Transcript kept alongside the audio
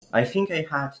I think I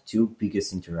had two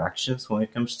biggest interactions when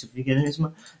it comes to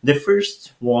veganism. The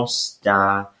first was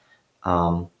the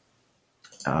um,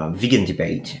 vegan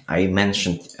debate I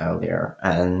mentioned earlier,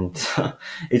 and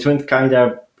it went kind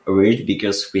of weird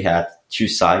because we had two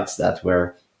sides that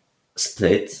were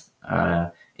split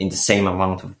in the same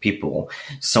amount of people.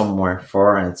 Some were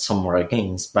for and some were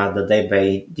against, but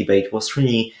the debate was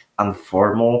really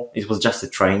informal. It was just a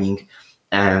training,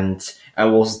 and I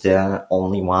was the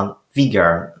only one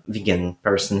vegan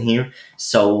person here.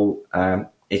 So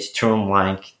it turned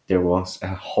like there was a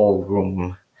whole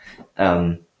room.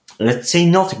 Um, let's say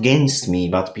not against me,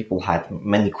 but people had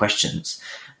many questions.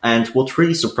 And what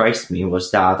really surprised me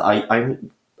was that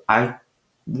I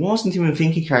wasn't even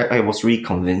thinking I was really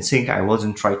convincing. I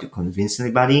wasn't trying to convince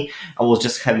anybody. I was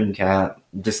just having a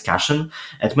discussion.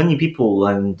 And many people,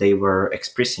 when they were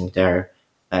expressing their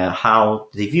how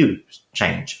the views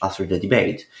change after the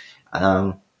debate,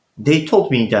 they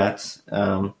told me that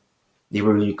they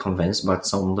were really convinced about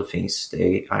some of the things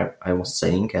I was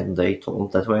saying, and they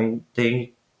told that way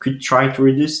they could try to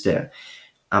reduce the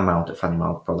amount of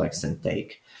animal products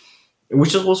intake,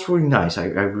 which was really nice. I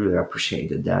really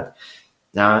appreciated that.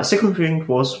 Second thing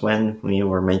was when we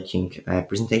were making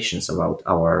presentations about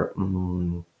our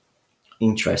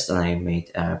interest, and I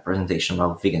made a presentation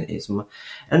about veganism,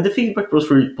 and the feedback was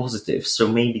really positive. So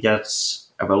maybe that's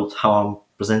about how I'm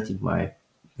presenting my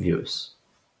views.